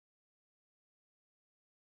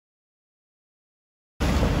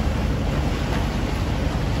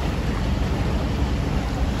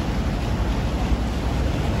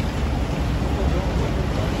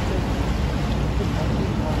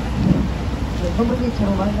Добрый вечер,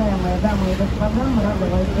 уважаемые дамы и господа. Мы рады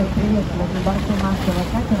вас всех приветствовать на борту нашего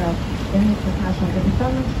катера. И вместе с нашим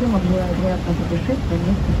капитаном Всем желаю приятного путешествия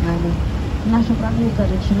вместе с нами. Наша прогулка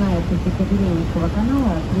начинается с Екатерининского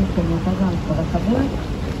канала, с пристани Казанского собора.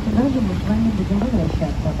 Сюда же мы с вами будем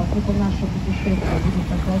возвращаться. Поскольку наше путешествие будет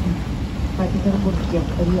проходить по петербургским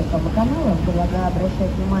рекам и каналам, предлагаю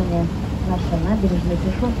обращать внимание на наши набережные,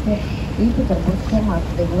 пешеходки и петербургские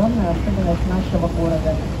мосты. Главная особенность нашего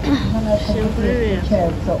города. На нашем пути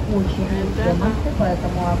встречаются очень узкие мосты,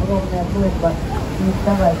 поэтому огромная просьба не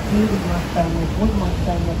вставать перед мостами, под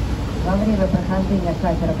мостами. Во время прохождения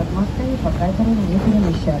катера под мостами по катеру не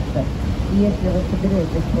перемещаться. И если вы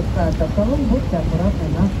соберетесь спускаться в салон, будьте аккуратны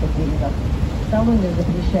на ступеньках. В салоне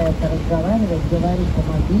запрещается разговаривать, говорить по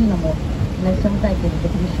мобильному. На всем катере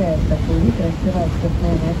запрещается курить, распивать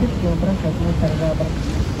спиртные напитки и бросать мусор за борт.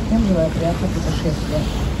 Всем желаю приятного путешествия.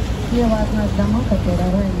 Слева от нас дома, которые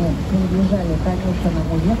ранее принадлежали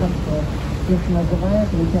конюшенному ведомству, их называют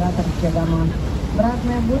литераторские дома. В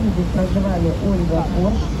разные годы здесь проживали Ольга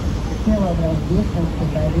Борш, Всеволод Рождественский,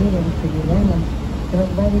 Доверенцы, Елена. Во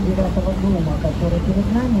главе 9-го дома, который перед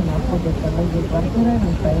нами находится музей квартира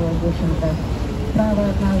Михаила Гущенко. Справа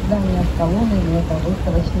от нас здание с колоннами, это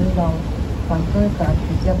выставочный зал. Постройка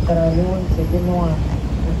архитектора Леонтия Бенуа.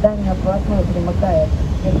 Здание вплотную примыкает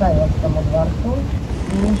к Михайловскому дворцу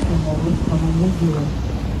и Нижнему русскому музею.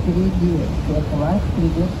 Впереди всех вас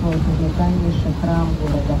приветствует уникальнейший храм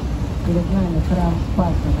города. Перед нами храм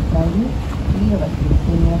Спаса на крови и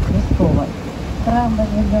Воскресения Христова. Храм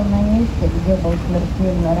возведен на месте, где был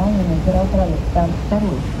смертельно ранен император Александр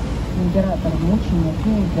II, император-мученик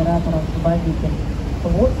и император-освободитель.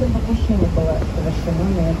 8 покушений было совершено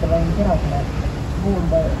на этого императора.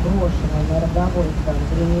 Бомба, брошенная на родовой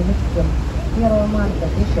центре Неве, 1 марта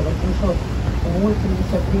 1881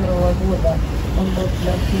 года он был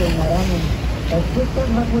смертельно ранен. Спустя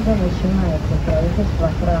 2 года начинается строительство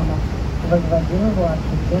храма. Возводил его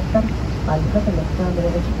архитектор Альфред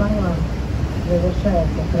Александрович Парлан.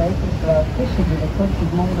 Завершается строительство в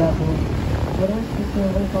 1907 году. Росписи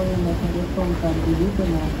выполнены рисунком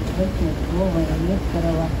Белибина, Васильцова и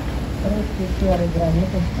Нестерова. Русский серый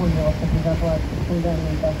гранит использовался при закладке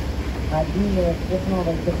фундамента. Обилие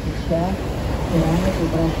цветного кирпича цемент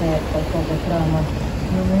украшает фасады храма.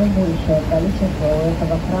 Но наибольшее количество у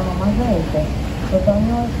этого храма мозаики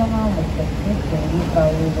выполнялось на мастерских и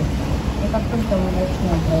пролывах. И как только мы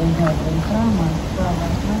начнем проезжать вдоль храма, справа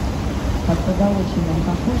от нас под позолоченным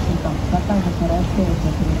капушником покажется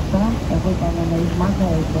распятие Христа, выполненное из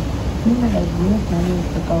мозаики. Именно здесь, на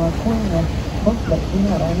месте колокольни, был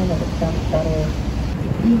смертельно ранен Александр II.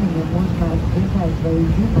 Именно можно связать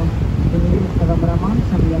воедино с невероятным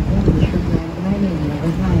романсом «Я помню чудное мгновение». Вы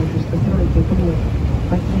знаете, что сроки книг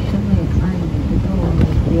посвящены Анне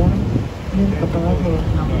Петровне Первой. Линка положилась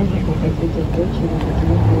на музыку, посвятив дочери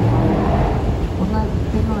Екатерине. У нас за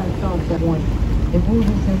спиной остался мост. И вы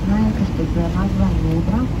уже все знаете, что за название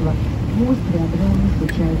убранства мост приобрел не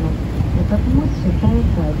случайно. Этот мост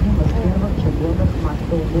считается одним из первых чугунных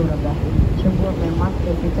мостов города. Чугунные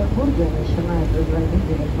мосты в Петербурге начинают возводить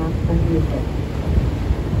в 19 веке.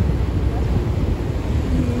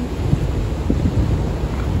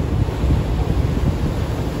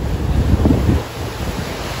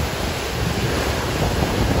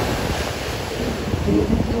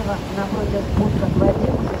 Напротив спуска к воде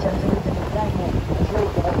сейчас видим здание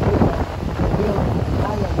желтого цвета с белым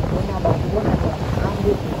деталем, двумя балконами,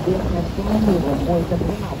 английским бессмертным миром, мой 13.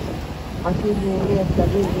 Последнее место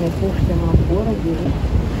жизни Пушкина в городе,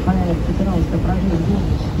 поэт собирался прожить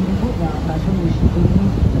 94 года, а прожил еще 3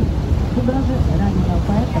 месяца. Сюда же раненого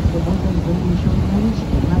поэта привозят был еще на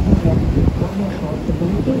речке, на время вмешивался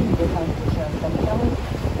полетель, дыхал сейчас кончалось,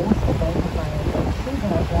 он сказал на поэта. Все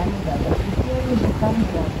горожане даже крестьяне считали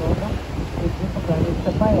для долга прийти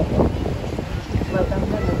поклониться поэту. В этом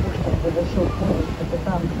доме Пушкин завершил повесть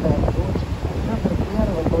 «Капитанская дочь», Петр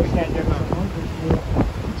I был счастлив женой детей.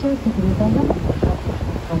 Сейчас секретарем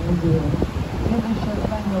Пушкинского музея. Следующее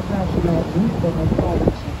здание, украшенное бюстами,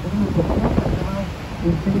 солнечным, Римский Петр называл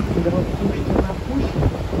исторический род Пушкина Пущин,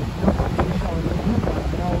 но он решал людей,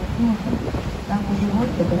 разбирал смысл. Там у него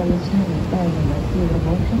собрали члены тайного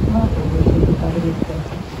северного общества, получили декабристы.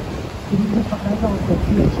 Впереди показался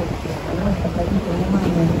Печерский. Просто обратите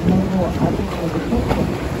внимание на его ответную беседку.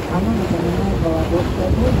 Оно напоминает Вологодское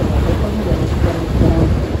озеро, только уверен, что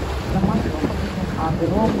разбирается. За мостом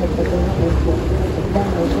огромный потолок,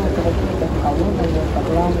 здание желтого цвета с колоннами, это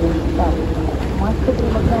главный штаб. Мосты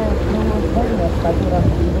примыкают к новому зданию, в котором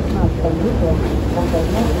в 19 веке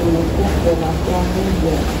находился Министерство иностранных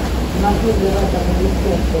дел. На следе в этом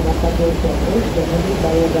министерстве находился прежде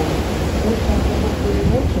Неве. Точно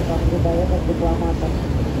переводчиком, либо этот дипломатом.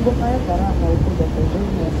 Либо поэта рано уходят из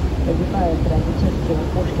жизни, погибают трагически у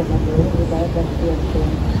Пушкина, либо это следствие.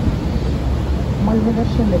 Мы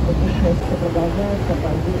завершили путешествие, продолжается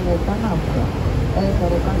подземная канавка. Это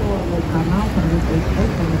рукотворный канал, пробитый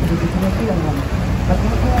искусством и первым.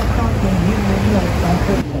 Подвергая солнце зимний мир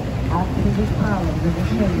способны, а среди правых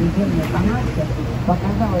завершений зимней канавки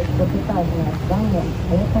показалось двухэтажное здание,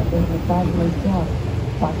 это Эрмитажный театр,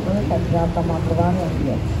 построен от Жакома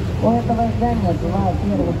Говоренья. У этого здания два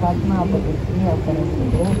первых окна были смелко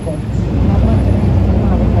рассекрыты, напротив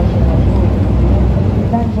стена выходила в воздух.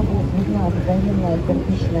 Также была видна здоровенная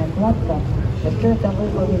кирпичная кладка. Все это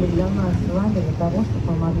выполнили для нас с вами для того, чтобы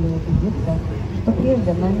помогли убедиться, что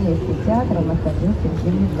прежде на месте театра находился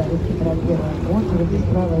зимний дворец Петра Первого. Очереди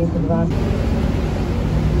справа эти два.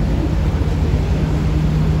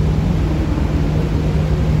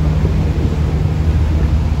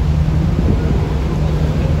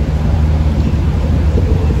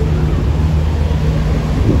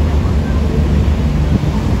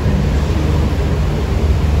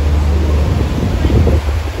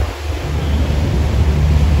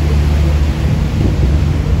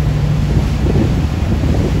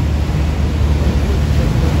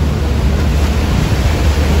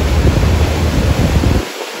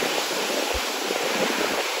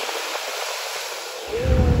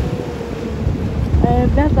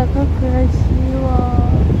 Ребята, как красиво!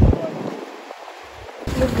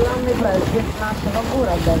 Главный праздник нашего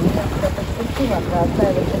города. Место перспектива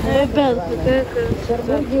красавица. Ребята, как В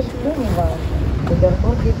Петербурге все не важно. В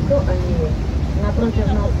Петербурге все они. Напротив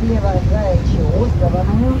нас слева Заячий остров, а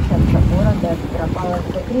на нем сердце города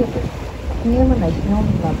Петропавловская крепость. С ней мы начнем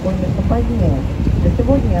знакомиться позднее. Но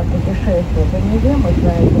сегодня путешествие по Неве мы с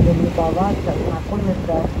вами будем любоваться,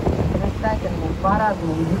 знакомиться с блистательным,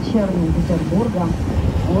 по-разному вечерним Петербургом,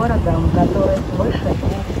 городом, который свыше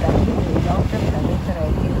двух столетий являлся столицей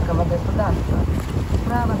российского государства.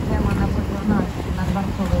 Справа прямо напротив нас на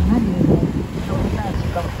Дворцовой набережной, с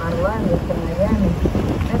летальщиком орлами и сыновьями,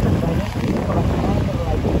 это дворец великого князя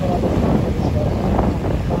Владимира Александровича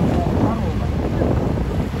II.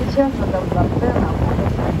 Сейчас в этом дворце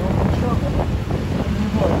находится дом учебы. У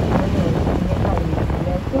него имеется уникальная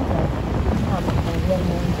библиотека, статусные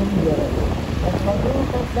верные инженеры. Освободил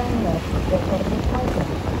создание архитектурных мастер,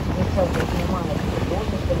 высокий снимает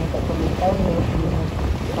художественные документальные фильмы,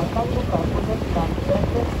 а также проходят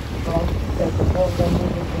концерты классической духовной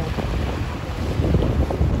музыки.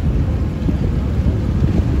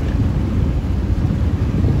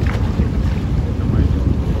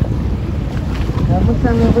 Мы с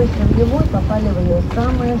вами вышли в его, попали в ее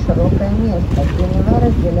самое широкое место, где Нева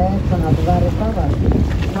разделяется на два рукава.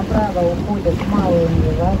 Направо уходит малая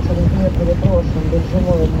Нева, через нее переброшен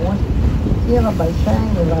биржевой мост, слева большая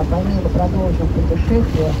Нева, по ней мы продолжим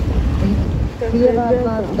путешествие. Слева от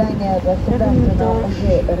нас здание Государственного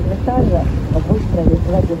музея Эрмитажа, выстроили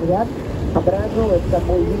в один ряд, образует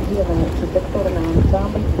собой единый архитектурный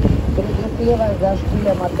ансамбль. Впереди слева за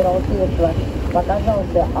шпилем Адмиралтейства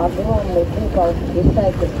показался огромный купол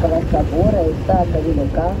Исаакиевского собора Исаака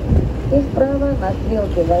Велика. И справа на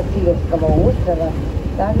стрелке Васильевского острова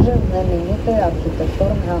также знаменитый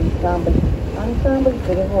архитектурный ансамбль. Ансамбль в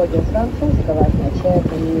переводе с французского означает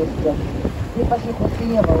 «вместе». И поскольку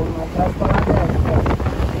слева у нас располагаются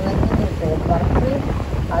знаменитые дворцы,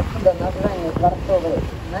 отсюда название Дворцовой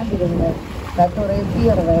набережной, которая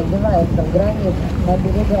первая вбивается в границу на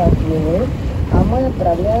берегах Невы, а мы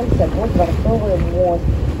отправляемся по Дворцовый мост,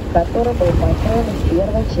 который был построен в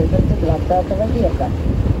первой четверти 20 века.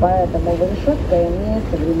 Поэтому решетка имеет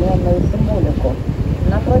современную символику.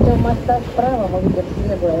 Напротив моста справа мы видим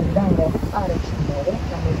светлое здание с арочными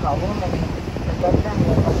окнами, колоннами, это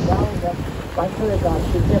здание Пожалуйста, постройка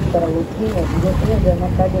архитектора Лукина, где прежде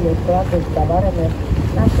находились склады с товарами.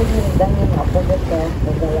 В нашем мире здание находится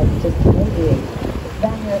в Галактическом музее.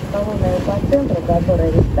 Здание с колонной по центру,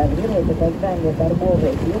 которое реставрирует, это здание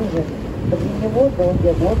торговой биржи. Возле него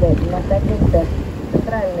долгие годы находился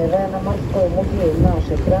Центральный военно-морской музей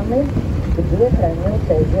нашей страны, где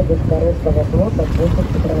хранился дедушка русского флота после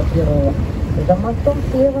Петра Первого. За мостом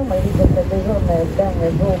слева мы видим протяженное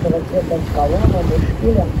здание желтого цвета с колоннами,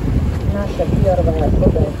 шпилем, наша первая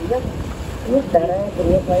Судорбек и вторая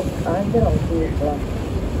крепость Адмиралтейства,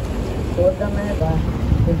 созданная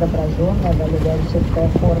изображенная в олигархической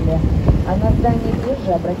форме. А на здании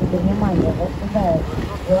биржи, обратите внимание, восседает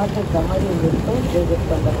золотой комариный стол с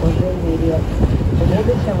вывеском в окружении рек. В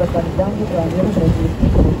будущем в этом здании планируют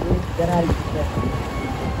разместить другие спиральщики.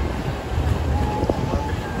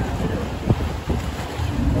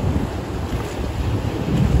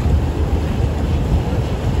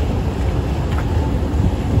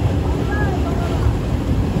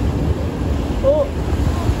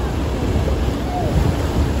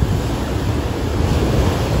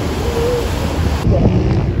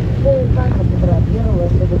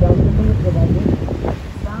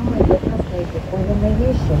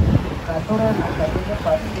 водохранилище, которое находили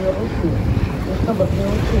по всей Руси. И чтобы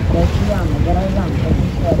приучить россиян и горожан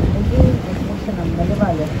посещать музеи, здесь мужчинам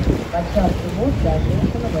наливали по чашке водки, а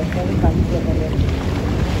женщины гостили конфетами.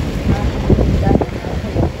 Наши здания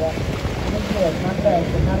находятся в музее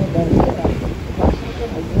этнографии народа мира, Пишите,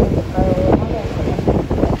 музей Михаила Ломоносова.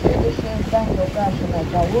 Следующее здание, украшенное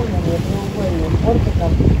колоннами и треугольным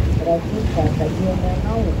портиком, Российская академия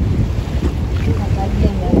наук.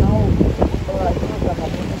 Академия наук была создана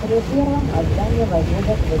при первом, а здание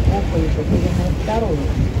возводят в эпоху Екатерины II.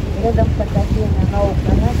 Рядом с Академией наук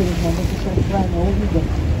на набережной мы сейчас с вами увидим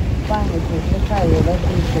памятник Михаилу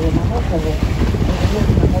Васильевичу Ломоносову,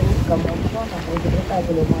 известному русскому ученому,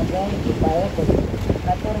 изобретателю мозаики, поэту,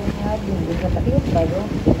 который не один десятилет провел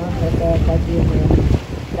в стенах этой академии.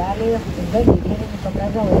 Далее за деревьями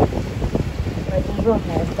показалось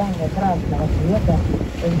протяженное здание красного цвета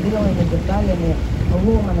с белыми деталями,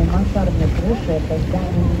 ломаной мансардной крышей, это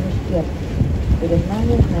здание министерства. Перед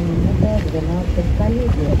нами знаменитая 12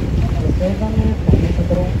 коллегия, созданная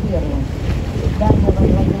Санкт-Петербургом первым. Здание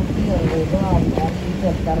возводил первый главный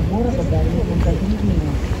архитектор города Давид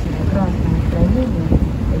Катерина. Красное строение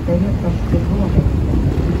 – это Ветковский дом,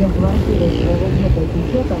 где в квартире своего деда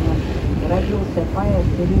Пишетова родился поэт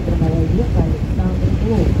Серебряного века Александр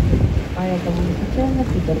Блок. Поэтому не случайно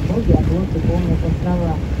в Петербурге облоки помнят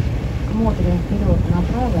острова. Смотрим вперед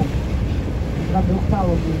направо, за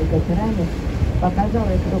двухпалубными катерами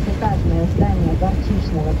показалось трехэтажное здание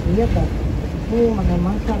горчичного цвета с ломаной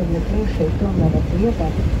мансардной крышей темного цвета.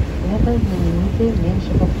 Это знаменитый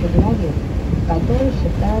Меньшиковский дворец, который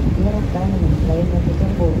считают первым каменным строением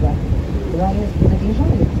Петербурга. Дворец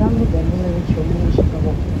принадлежал Александру Даниловичу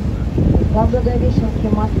Меньшикову. За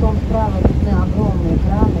Благовещенским мостом справа видны огромные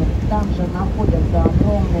краны, там же находятся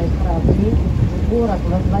огромные корабли. Город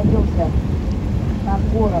возводился как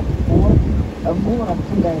город-порт,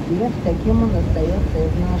 город-судовец, каким он остается и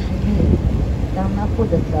в наши дни. Там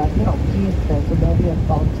находится Адмиралтейская, судовец,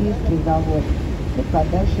 Балтийский завод и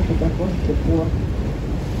подальше Петербургский порт.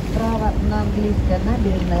 Справа на английской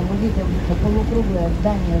набережной мы видим полукруглое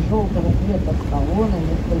здание желтого цвета с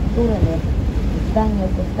колоннами, скульптурами. Здание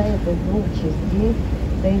состоит из двух частей,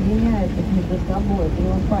 соединяется между собой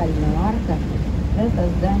триумфальная арка. Это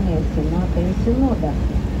здание Сената и Синода,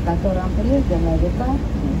 в котором прежде на века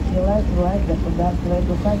слилась власть государства и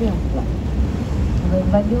духовенства.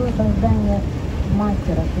 Возводил это здание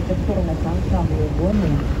мастер архитектурных ансамблей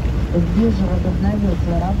Неве. Здесь же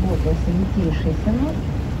возобновился работу Святейший Синод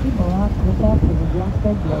и была открыта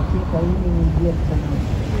президентская библиотека имени Герцена.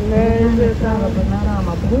 Справа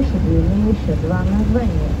панорама площади имеет еще два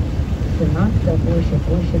названия. Сенатская площадь,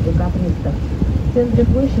 площадь декабристов. В центре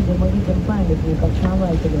площади мы видим памятник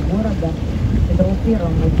основателю города Петру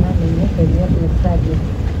Первому, знаменитый медный всадник.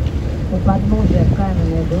 У подножия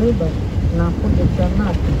каменной глыбы находится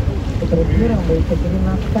надпись Петру Первому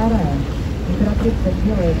Екатерина II. Императрица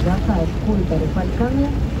делает заказ скульптору Фалькане,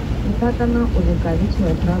 и так она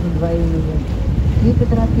увековечила сразу два имени. И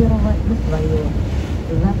Петра Первого, и свое.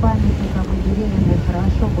 За памятником и деревьями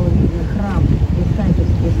хорошо был виден храм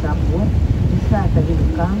Исаакиевский собор, Исаака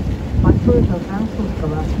Великан, постройка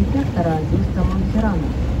французского архитектора Агюста Монсеррана.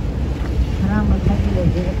 Храм возводили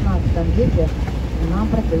в 19 веке на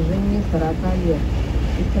протяжении 40 лет.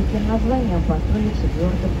 И с таким названием построили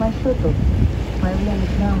четвертый по счету.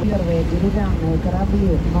 Появление храма первые деревянные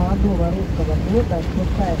корабли молодого русского флота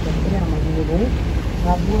спускаются прямо в Неву. В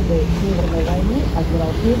годы Северной войны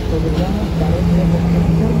Адмиралтейство держало второй крепости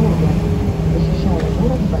Петербурга, защищая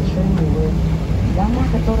город Большой Невы. Дома,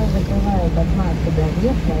 которые закрывают от нас сюда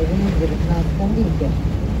вверх, появились в 19 веке.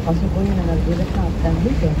 Поскольку именно в 19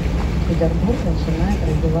 веке Петербург начинает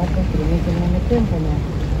развиваться стремительными темпами.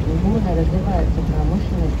 Бурно развивается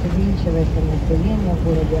промышленность, увеличивается население в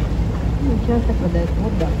городе. И часто продают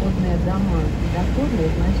доходные дома. Доходные,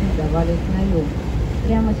 значит, давались на юг.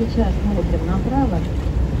 Прямо сейчас смотрим направо.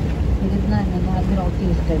 Перед нами на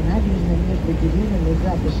Адмиралтейской набережной между деревьями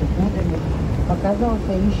за пешеходами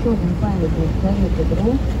показался еще один памятник царю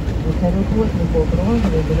Петру и царю Плотнику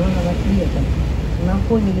бронзового зеленого цвета. На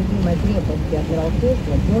фоне любимой крепости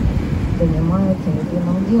Адмиралтейства тех занимаются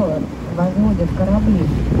любимым делом, возводят корабли.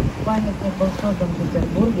 Памятник был создан в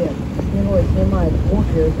Петербурге, с него снимают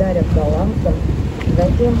копию, дарят голландцам.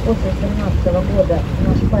 Затем после 17 года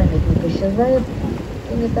наш памятник исчезает.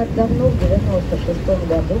 И не так давно, в 96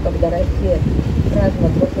 году, когда Россия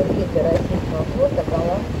праздновала 200-летие российского флота,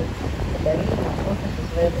 голландцы подарили нам корпусу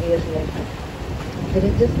свои прежние.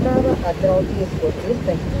 Впереди справа Адмиралтейскую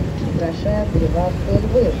пристань украшают древесные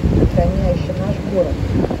львы, охраняющие наш город.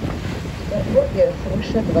 В Петербурге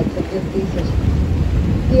свыше 20 тысяч.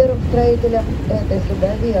 Первым Строителем этой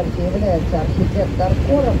судоверфи является архитектор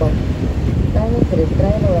Коробов. Камень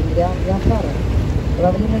перестраивал Андриан Яфаров.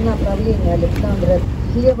 Во времена правления Александра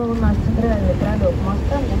слева у нас центральный пролет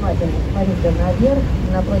моста. Внимательно смотрите наверх.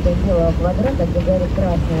 Напротив белого квадрата, где горит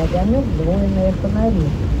красный огонек, сдвоенные фонари.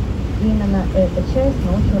 Именно эта часть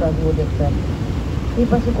ночью разводится. И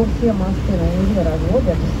поскольку все мосты на Неве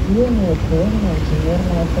разводят, все имеют сложное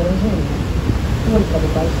инженерное сооружение. Только в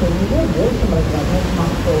большой Неве 8 разводных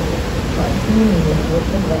мостов. Минимум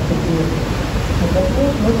 229.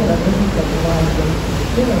 Большой можно разводиться дважды.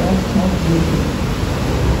 Или раз в час 10.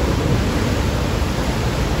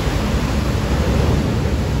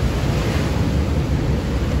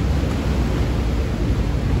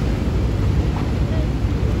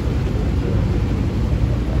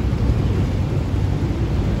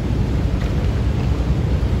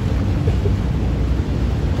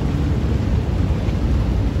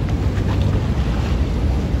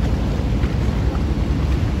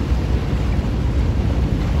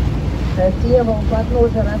 Слева у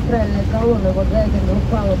подножия растральной колонны вот за этим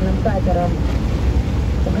двухпалубным катером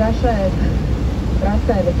украшает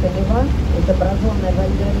красавица Нева, изображенная в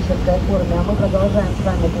аллегорической форме, а мы продолжаем с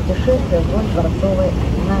вами путешествие вдоль Дворцовой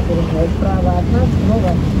набережной. Справа от нас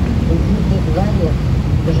снова Дикий дворец,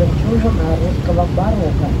 жемчужина русского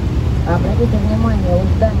барокко. Обратите внимание, у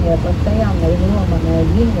здания постоянно изломанная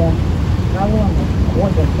линия, колонны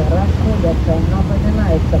сходятся, расходятся,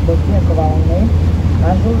 напоминается бэк волны.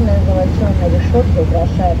 Ажурная золоченая решетка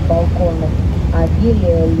украшает балконы.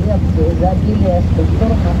 Обилие лекций, изобилие скульптур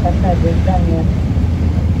на фасаде здания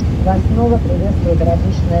в основу приветствует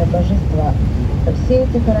различные божества. Все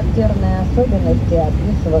эти характерные особенности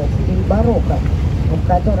описывают стиль барокко, в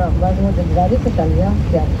котором возводит дворец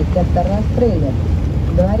итальянский архитектор Растрелли.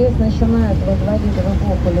 Дворец начинают возводить в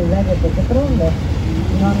эпоху Елизаветы Петровны,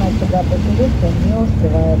 но она сюда поселиться не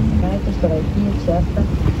успевает. Знаете, что Россия часто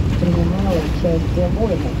принимала участие в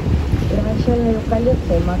войнах. Первоначально ее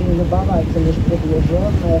коллекцией могли любоваться лишь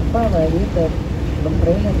приближенные, фавориты,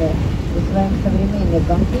 фрейлины. И своим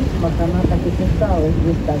современникам в письмах она так и писала: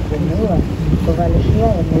 здесь так уныло, бывали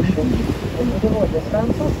шья и мыши. В переводе с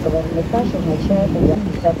французского «Эрмитаж» означает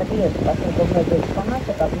 «десяток лет», поскольку многие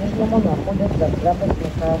экспонаты по-прежнему находятся в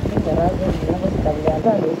западных архивах, ни разу не выставляли.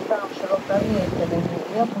 Далее сам широколестный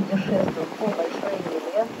Неве путешествует по большой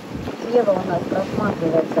Неве. Слева у нас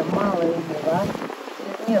просматривается Малая Нева,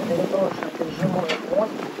 через нее переброшен биржевой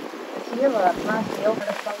мост. Слева от нас мелко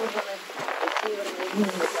расположены северные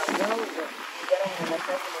линии Павловки, где ранее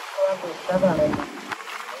находились склады с товарами.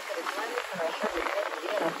 И перед нами хорошо видны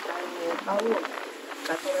две растральные колонны,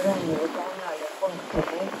 которые ранее выполняли функцию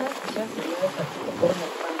конца, сейчас являются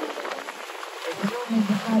архитектурным памятником. Зеленые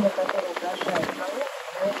детали, которые украшают колонны,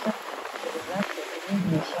 являются стилизацией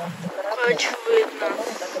передней части корабля. Очень видно.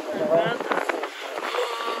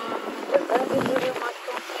 Сзади живым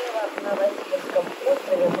мостом слева на Васильевском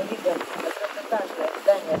острове мы видим трехэтажное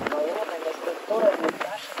здание с колоннами, структурами,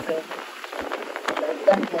 башенкой,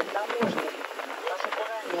 здание таможни. Поскольку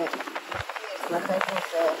ранее здесь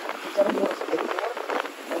находился Петербургский порт,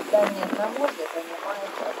 здание таможни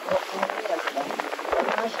занимает крупное место.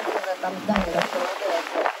 В нашем этом здании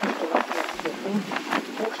располагается Пушкинский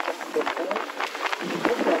путь. И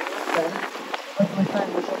здесь граница. Вот мы с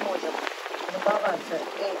вами уже можем любоваться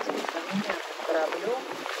этим знаменитым кораблем.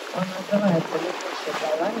 Он называется «Летучий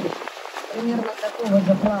голландец». Примерно такого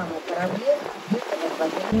же плана корабле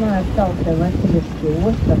остался Васильевский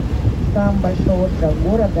остров, сам большой остров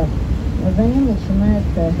города. За ним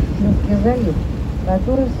начинается Финский залив,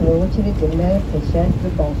 который в свою очередь является частью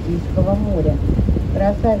Балтийского моря.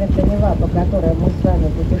 Красавица Нева, по которой мы с вами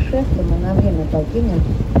путешествуем и на время покинем,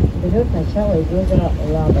 берет начало из озера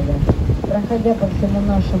Ладога. Проходя по всему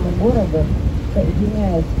нашему городу,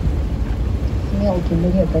 соединяясь с мелкими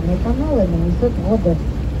реками и каналами, несет воды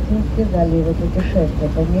Финский залив. И путешествие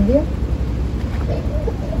по Неве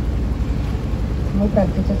мы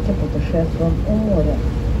практически путешествуем у моря.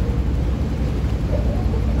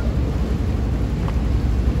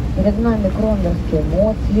 Перед нами Кромверский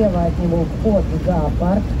мост, слева от него вход в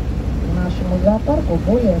зоопарк. Нашему зоопарку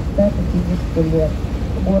более 150 лет.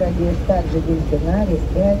 В городе есть также дельфинарий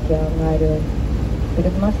и океанариум.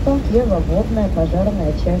 Перед мостом слева водная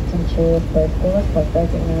пожарная часть МЧС,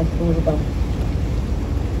 поисково-спасательная служба.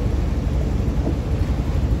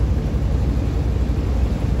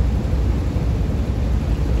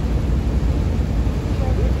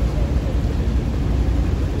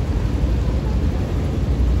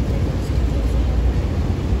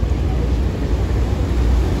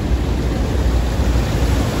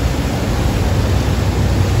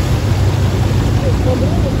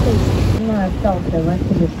 Остался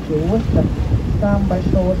Васильевский остров, самый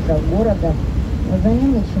большой остров города. За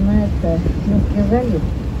ним начинается Финский залив,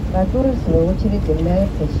 который в свою очередь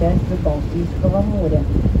является частью Балтийского моря.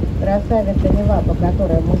 Красавица Нева, по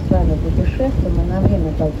которой мы с вами путешествуем и на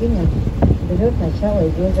время покинем, берет начало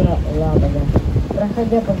из озера Ладога.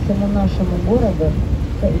 Проходя по всему нашему городу,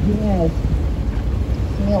 соединяясь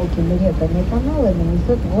с мелкими реками и каналами,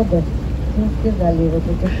 несет воды Финский залив. И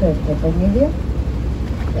путешествие по Неве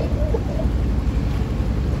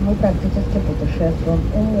мы практически путешествуем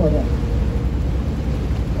у моря.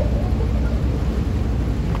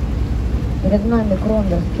 Перед нами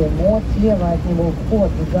Крондорский мост, слева от него вход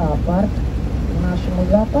в зоопарк. Нашему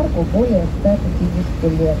зоопарку более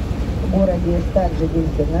 150 лет. В городе есть также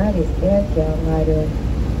дельфинарий и океанариум.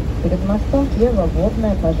 Перед мостом слева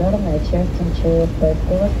водная пожарная часть МЧС,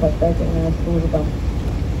 поисково-спасательная служба.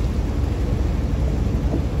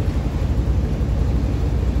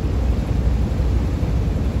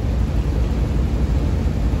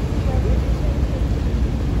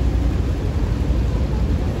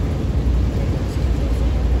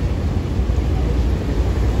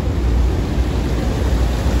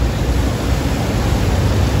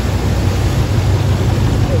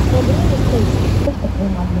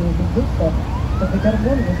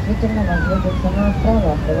 Петербург действительно возводится на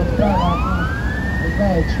островах. И вот справа от нас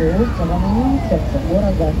Заячье устье, в самом сердце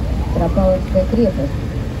города Петропавловская крепость.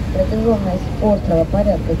 Протяженность острова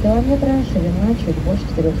порядка километра, ширина чуть больше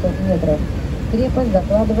 400 метров. Крепость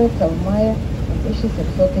закладывается в мае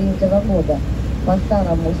 1703 года. По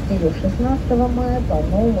старому стилю 16 мая, по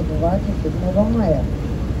новому 27 мая.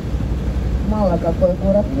 Мало какой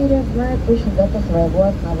город в мире знает точно дату своего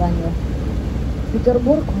основания.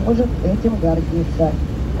 Петербург может этим гордиться.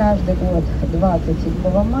 Каждый год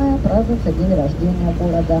 27 мая празднуется день рождения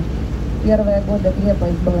города. Первые годы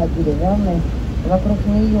крепость была деревянной, вокруг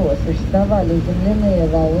нее существовали земляные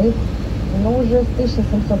валы, но уже с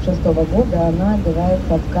 1706 года она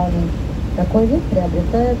одевается в камень. Такой вид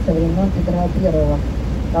приобретает со времен Петра I.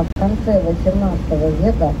 А в конце 18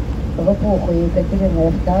 века, в эпоху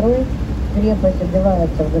Екатерины II, крепость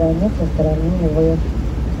одевается в границе стороны Невы.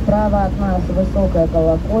 Справа от нас высокая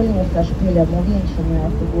колокольня со шпилем, увенчанная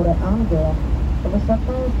фигурой ангела,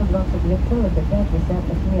 высотой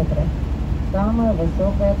 122,5 метра. Самая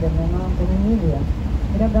высокая доминанта на Неве.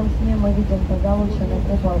 Рядом с ним мы видим позолоченный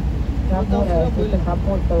купол собора святых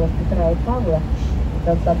апостолов Петра и Павла.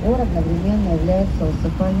 Этот собор одновременно является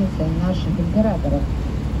усыпальницей наших императоров.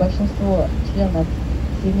 Большинство членов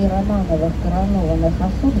семи романовых коронованных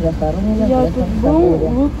особ захоронены в этом соборе.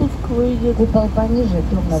 Выпуск выйдет. Купол пониже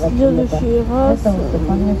темного цвета. Это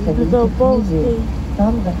усыпальница великих князей.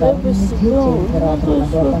 Там захоронены дети императора,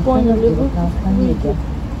 Связь в 19 веке.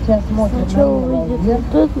 Сейчас смотрим на него вверх,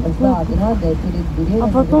 за оградой перед деревьями, а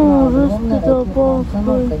потом уже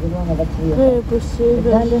установка зеленого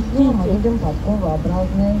цвета. Далее снова мы видим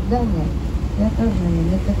подковообразное здание. Это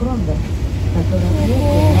знаменитый Крондор, который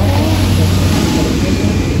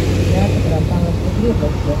Петропавловской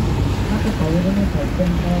крепости. Так и положено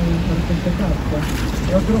процентная фортификация.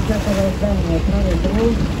 Вокруг этого здания правый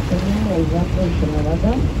дров, по нему запущена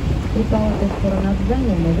вода. И по этой стороне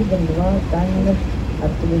здания мы видим два каменных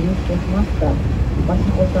артиллерийских моста.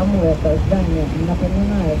 Поскольку само это здание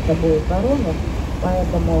напоминает собой корону,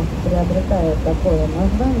 поэтому приобретает такое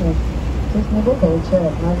название, то с него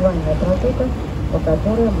получает название протока, по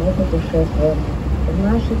которой мы путешествуем. В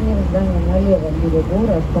наши дни в здании на левом берегу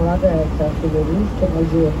располагается артиллерийский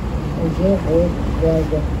музей, музей войск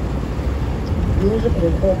связи. Здесь же при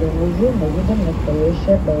входе в музей мы видим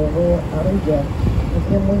настоящее боевое орудие.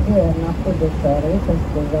 Внутри музея находится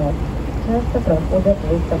рыцарский зал. Часто проходят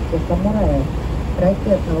выставки самураев.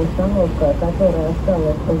 Ракетная установка, которая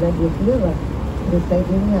осталась позади слева,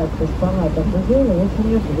 присоединяется с фанатом музея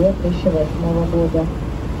осенью 2008 года.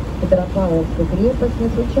 Петропавловскую крепость не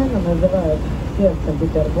случайно называют сердцем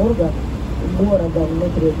Петербурга, городом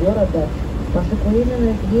внутри города, поскольку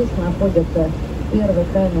именно здесь находится первый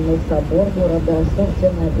каменный собор города,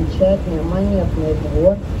 собственная печатня, монетный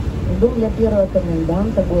двор, дом для первого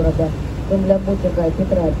коменданта города, дом для бутика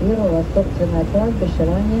Петра I, собственное кладбище,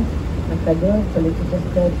 ранее находилась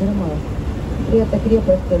политическая тюрьма. При этой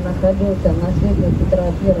крепости находился наследник Петра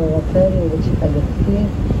I, царевич Алексей.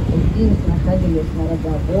 Здесь находились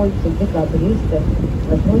народовольцы, декабристы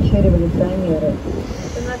и прочие революционеры.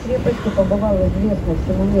 На крепости побывал известный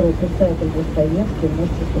всему миру писатель Достоевский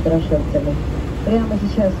вместе с потрошевцами. Прямо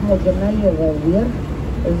сейчас смотрим налево вверх.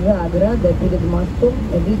 За оградой перед мостом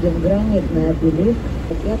видим гранитный обелиск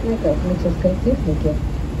ракетной космической техники.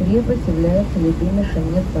 Крепость является любимейшим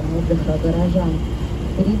местом отдыха горожан.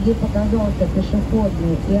 Впереди показался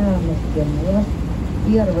пешеходный Иоанновский мост.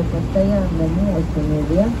 первый постоянный мост на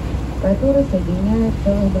Неве, который соединяет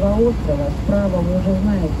целых два острова. Справа вы уже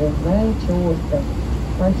знаете, Заячий остров.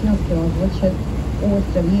 По-фински он звучит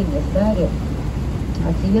остров Енисари, а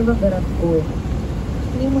слева городской.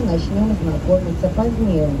 С ним мы начнем знакомиться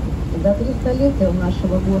позднее. За 3 столетия у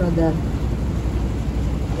нашего города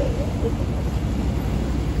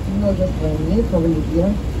множество мифов,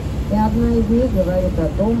 легенд. И одна из них говорит о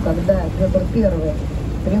том, когда Петр I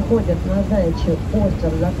приходит на Заячий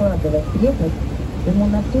остров закладывать крепость, ему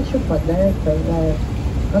навстречу попадается заяц.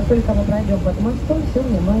 Как только мы пройдем под мостом, все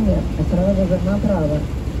внимание сразу же направо.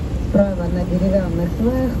 Справа на деревянных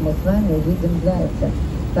сваях мы с вами увидим зайца,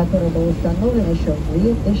 который был установлен еще в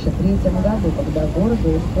 2003 году, когда городу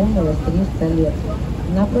исполнилось 300 лет.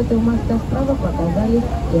 Напротив моста справа показались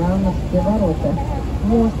Иоанновские ворота.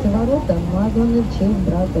 Мост и ворота названы в честь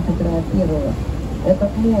брата Петра I.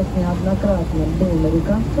 Этот мост неоднократно был на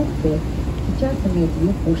реконструкции, сейчас имеет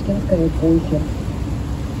вид пушкинской эпохи.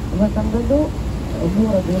 В этом году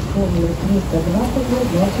городу исполнилось 320 лет,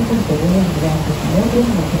 значит, исполнилось 20. Смотрим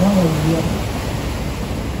направо вверх.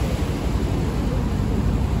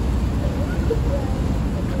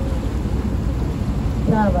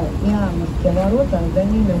 Справа Иоанновские ворота, за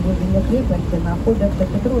ними в глубине крепости находятся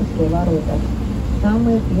Петровские ворота.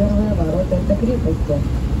 Самые первые ворота этой крепости,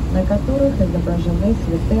 на которых изображены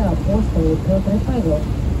святые апостолы Петр и Павел.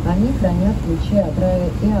 Они хранят ключи от рая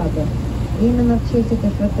и ада. Именно в честь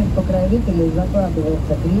этих святых покровителей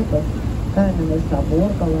закладывается крепость, каменный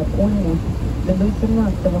собор, колокольня. До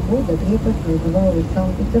 18 года крепость называлась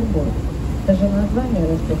Санкт-Петербург. Это же название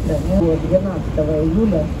распространялось 12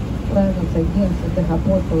 июля, празднуется День святых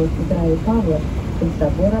апостолов Петра и Павла, из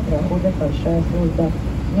собора проходит большая служба.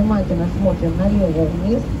 Внимательно смотрим налево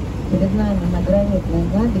вниз. Перед нами на гранитной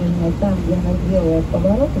набережной, там, где она делает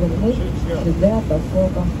поворот, видны следы от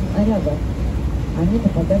осколков снарядов. Они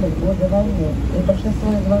попадали в годы войны. И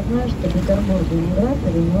большинство из вас знает, что Петербург и Ленинград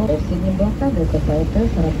перенес в синей блокады.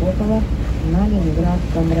 КПСС работала на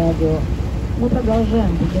Ленинградском радио. Мы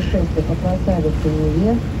продолжаем путешествие по красавице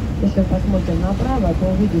Неве. Если посмотрим направо, то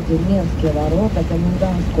увидите Невские ворота,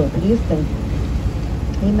 Комендантскую пристань.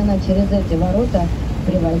 Именно через эти ворота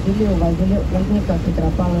привозили и увозили узников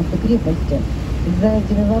Петропавловской крепости. За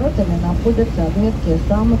этими воротами находятся отметки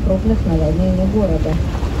самых крупных наводнений города.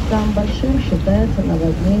 Самым большим считается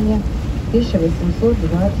наводнение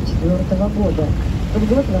 1824 года. В тот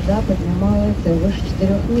год вода поднимается выше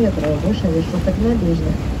 4 метров, выше решеток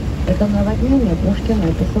набережных. Это наводнение Пушкин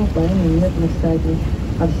описал в поэме «Медный всадник»,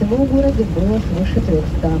 а всего в городе было свыше 300.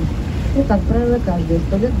 И, как правило, каждые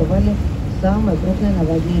 100 лет бывали самые крупные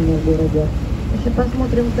наводнения в городе. Если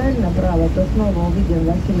посмотрим вдаль направо, то снова увидим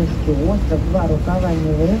Васильевский остров, два рукава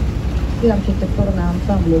Невы. Все архитектурные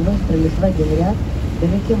ансамбли выстроились в один ряд.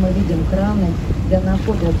 Вдалеке мы видим краны, где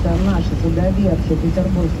находятся наши судоверфи,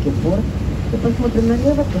 Петербургский порт. И посмотрим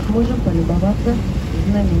налево, то сможем полюбоваться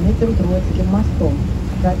знаменитым Троицким мостом,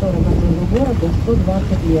 который послужил городу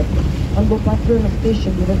 120 лет. Он был построен в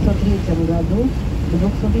 1903 году, к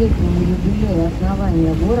 200-летнему юбилею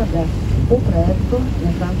основания города, по проекту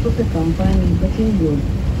французской компании «Пишите».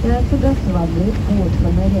 И отсюда с воды под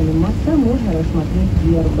фонарями моста можно рассмотреть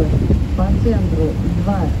гербы. По центру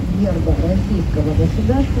два герба российского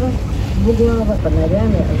государства, двуглавы,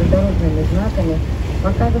 фонарями, задорожными знаками,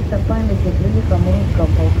 покажется памятник великому русскому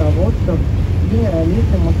полководцу,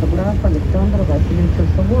 генералиссимусу графу Александру Васильевичу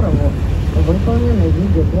Суворову, выполненный в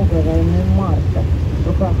виде бога войны Марса. В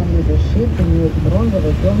руках он держит щит, имеет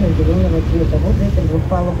бронзовый, темно-зеленого цвета, возле этих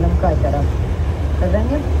двухпалубных катеров.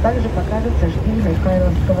 Наконец, также покажется шпиль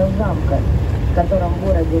Михайловского замка, с которым в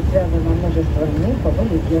городе связано множество мифов и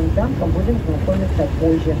легенд. Замком будем знакомиться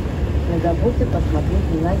позже. Не забудьте посмотреть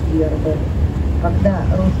на гербы. Когда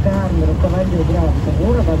русская армия руководил граф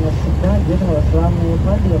Суворов, она всегда одерживала славные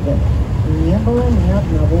победы. Не было ни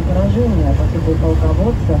одного поражения. По судьбе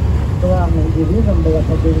полководца главным девизом было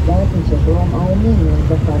побеждать не числом, а умением.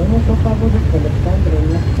 Захоронен полководец Александру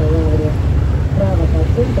Невской лавре. Справа по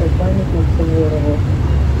центру памятник Суворову.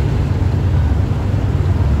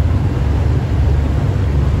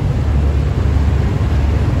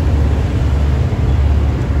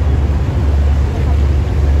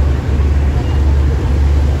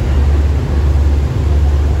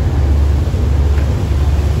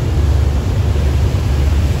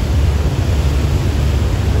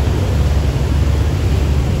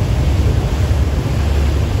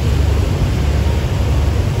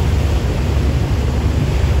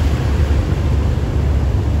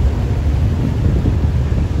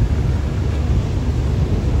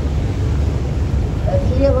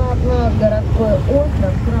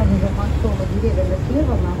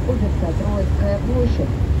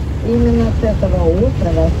 Именно с этого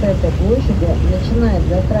острова, с этой площади начинает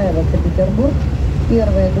застраиваться Петербург в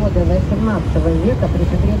первые годы XVIII века при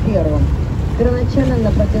Петре Первом. Первоначально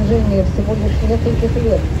на протяжении всего лишь нескольких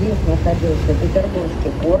лет здесь находился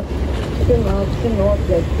Петербургский порт, сенат,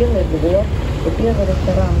 гостиный двор и первый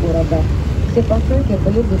ресторан города. Все постройки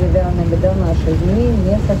были деревянными, до наших дней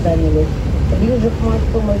не сохранились. Ближе к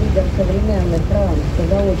мосту мы видим современный храм с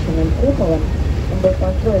позолоченным куполом. Он был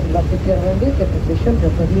построен в 21 веке, посвящен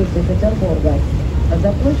столетию Петербурга. А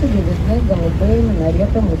за площадью видны голубые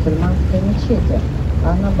минареты мусульманской мечети.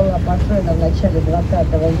 Она была построена в начале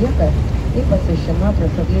 20 века и посвящена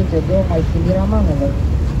 300-летию дома семьи Романовых.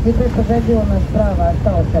 Теперь позади у нас справа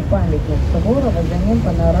остался памятник Суворова, за ним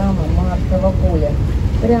панорама Марсового поля.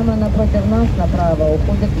 Прямо напротив нас направо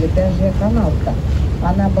уходит летяжья канавка.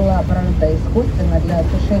 Она была прорыта искусственно для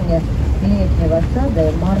осушения летнего сада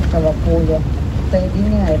и Марсового поля.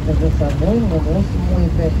 Соединяет между собой Неву с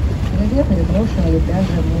Мойкой, где переброшен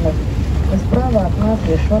летяжий мост. И справа от нас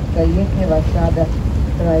решетка летнего сада,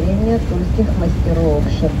 творение тульских мастеров,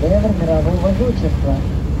 шедевр мирового зодчества.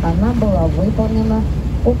 Она была выполнена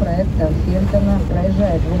по проектам Фельдена.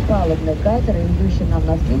 Проезжает двухпалубный катер, идущий нам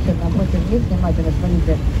навстречу. Напротив них, внимательно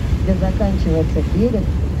смотрите, где заканчивается берег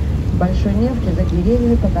Большой Невки, за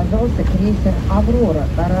деревьями показался крейсер «Аврора»,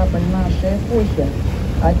 корабль нашей эпохи.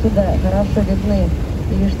 Отсюда хорошо видны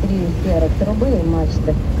лишь 3 серых трубы и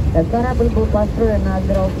мачты. Корабль был построен на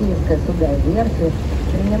Адмиралтейской судоверфи,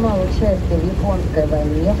 принимал участие в Японской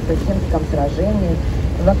войне, в Сосемском сражении.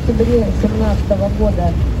 В октябре 17 года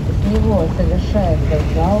с него совершается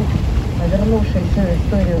зал, вернувший всю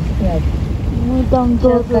историю вспять. Мы там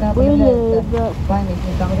Сейчас тоже корабль были, является да.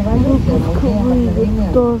 памятником революции, музеем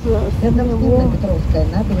одновременно. Тоже Рядом с ним на Петровской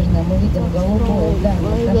набережной мы видим голубое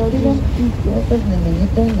здание со шпилем. Это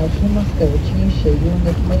знаменитое Нахимовское училище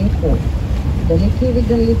юных моряков. Вдалеке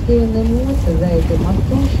виден Литейный мост, и за этим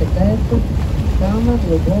мостом считается самое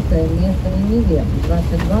глубокое место на Неве –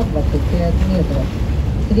 22-25 метров.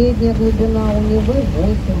 Средняя глубина у Невы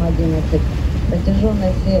 8-11.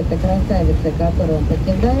 Протяженность всей этой красавицы, которую мы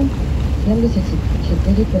покидаем,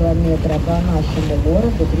 74 километра, по нашему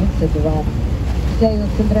городу 32. Вся ее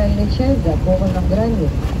центральная часть закована в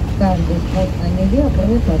гранит. Каждый спуск на Неве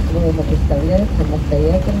по-своему представляет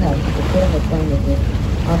самостоятельный архитектурный памятник.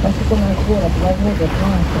 А поскольку наш город возводят на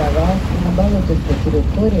острова, на болотистой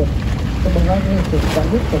территории, чтобы возвысить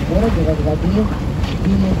столицу, в городе возводили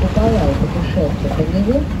шпильные купола и путешествия по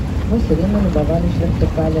Неве, мы все время любовались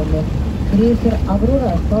вертикалями. Крейсер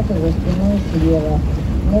 «Аврора» остался за спиной слева.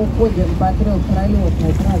 Мы уходим по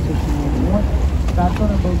трехпролетной прачечной мост,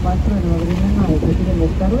 который был построен во времена Екатерины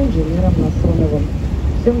II инженером Насоновым.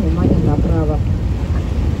 Все внимание направо.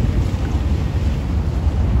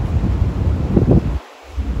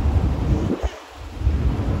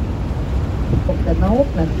 На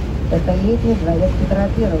окнах это летний дворец Петра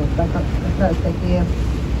Первого, так как раз такие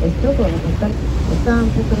стекла выпускали. Сам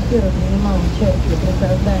Петр Первый принимал участие при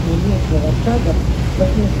создании летнего сада,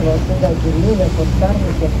 выписывал сюда деревья,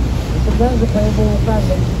 кустарники. И сюда же по его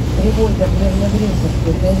указу привозят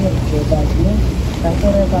древнегреческие древние богини,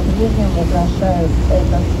 которые по-прежнему украшают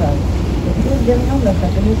этот сад. И прежде в нем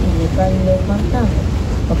находились уникальные фонтаны,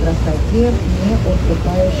 по красоте не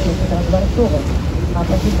уступающие Петродворцовым. А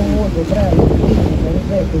по теплоходу брали именно из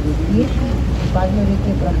этой реки. По одной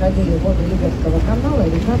реке проходили воды Игорского канала,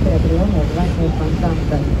 и река приобрела название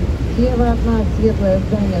Фонтанка. Слева от нас светлое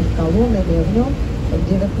здание с колоннами, в нем в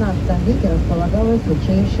 19 веке располагалось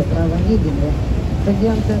училище правоведения.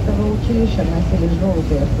 Студенты этого училища носили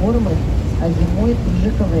желтые формы, а зимой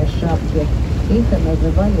пыжиковые шапки. Их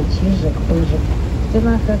называли чижик-пыжик. В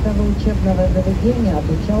стенах этого учебного заведения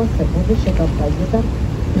обучался будущий композитор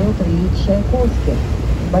Петр Ильич Чайковский.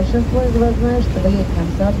 Большинство из вас знает, что в летнем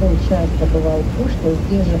саду часто бывал Пушкин,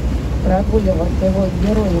 здесь же прогуливался его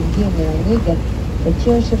герой Евгений Онегин. И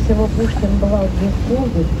чаще всего Пушкин бывал здесь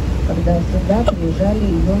позже, когда сюда приезжали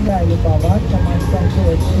юные любоваться, мальчики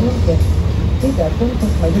делать снимки и готовить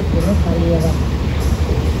свою вперед налево.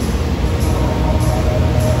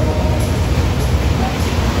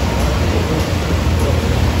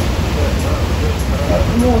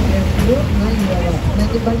 Смотрим вперед налево. На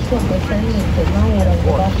небольшом постаменте на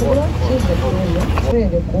уровне вашего глаз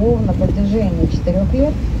чижик веков на протяжении 4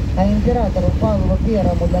 лет, а императору Павлу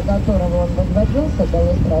Первому, для которого он возводился,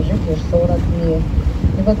 удалось прожить лишь 40 дней.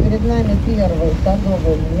 И вот перед нами первый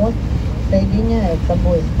садовый мост соединяет с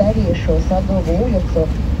собой старейшую садовую улицу.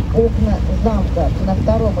 Окна замка на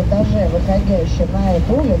 2-м этаже, выходящие на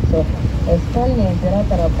эту улицу, спальня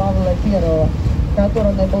императора Павла I,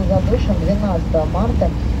 который был задушен 12 марта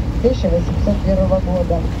 1801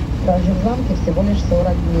 года. прожив в замке всего лишь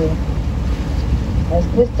 40 дней.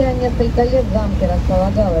 Спустя несколько лет в замке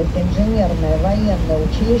располагалось инженерное военное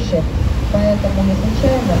училище, поэтому не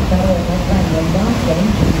случайно второе название замка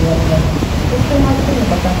инженерное. Все машины,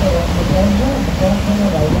 по которым мы проезжаем, украшены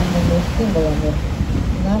военными символами.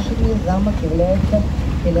 В наши дни замок является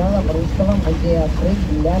филиалом Русского музея, открыт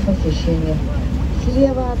для посещения.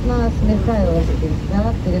 Слева от нас Михайловский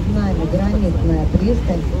сад, перед нами гранитная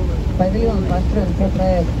пристань. Павильон построен по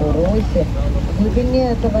проекту Росси. В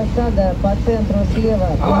глубине этого сада по центру слева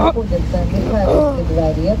находится Михайловский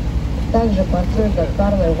дворец. Также постройка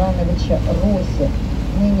Карла Ивановича Росси.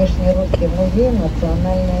 Нынешний Русский музей –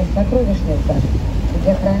 национальная сокровищница,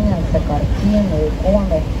 где хранятся картины,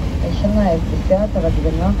 иконы, начиная с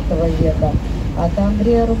X-XII века. От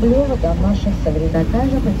Андрея Рублева до наших современных. Такая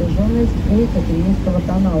же протяженность у Екатерининского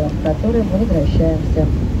канала, в который мы возвращаемся.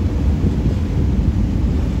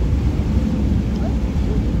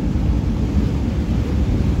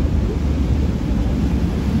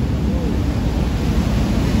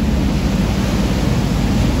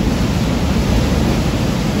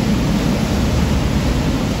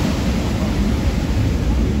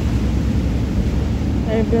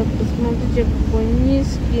 Ребят, посмотрите, какой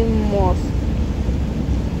низкий мост.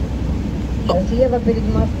 Слева перед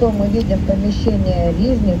мостом мы видим помещение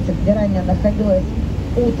ризницы, где ранее находилась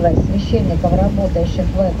утварь священников, работающих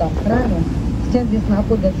в этом храме. Сейчас здесь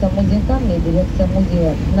находится музей камня и дирекция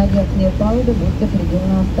музея. На верхней палубе будьте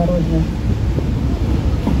предельно осторожны.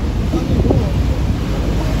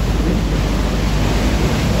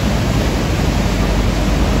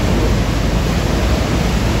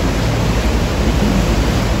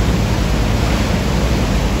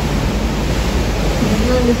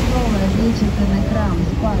 Снова величественный храм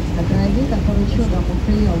Спасибо, который чудом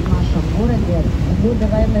уцелел в нашем городе. В годы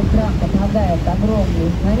войны в храм попадает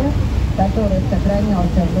огромный снаряд, который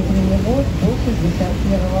сохранялся внутри него до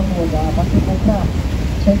 1961 года. А поскольку храм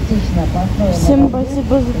частично построен... Всем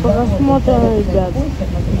спасибо за просмотр, ребят.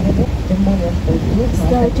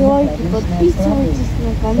 Ставьте лайки, подписывайтесь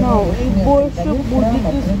на канал. И больше будет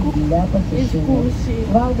экскурсий.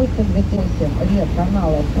 В августе 2007 лет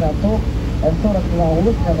канала «Проток» 42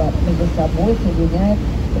 острова между собой соединяет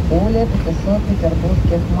более 500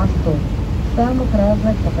 петербургских мостов, самых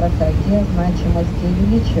разных по красоте, значимости и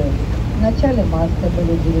величию. Вначале мосты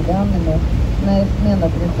были деревянными, на их смену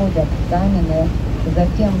приходят каменные,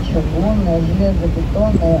 затем чугунные,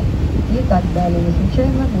 железобетонные и так далее. Не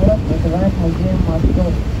случайно город называют музеем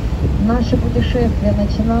мостов. Наше путешествие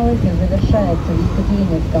начиналось и завершается в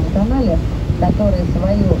Екатерининском канале, который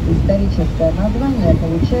свое историческое название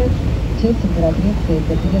получает в честь императрицы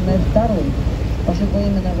Екатерины II, поскольку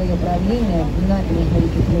именно в ее правлении набережные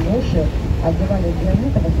реки Неве одевались для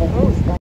этого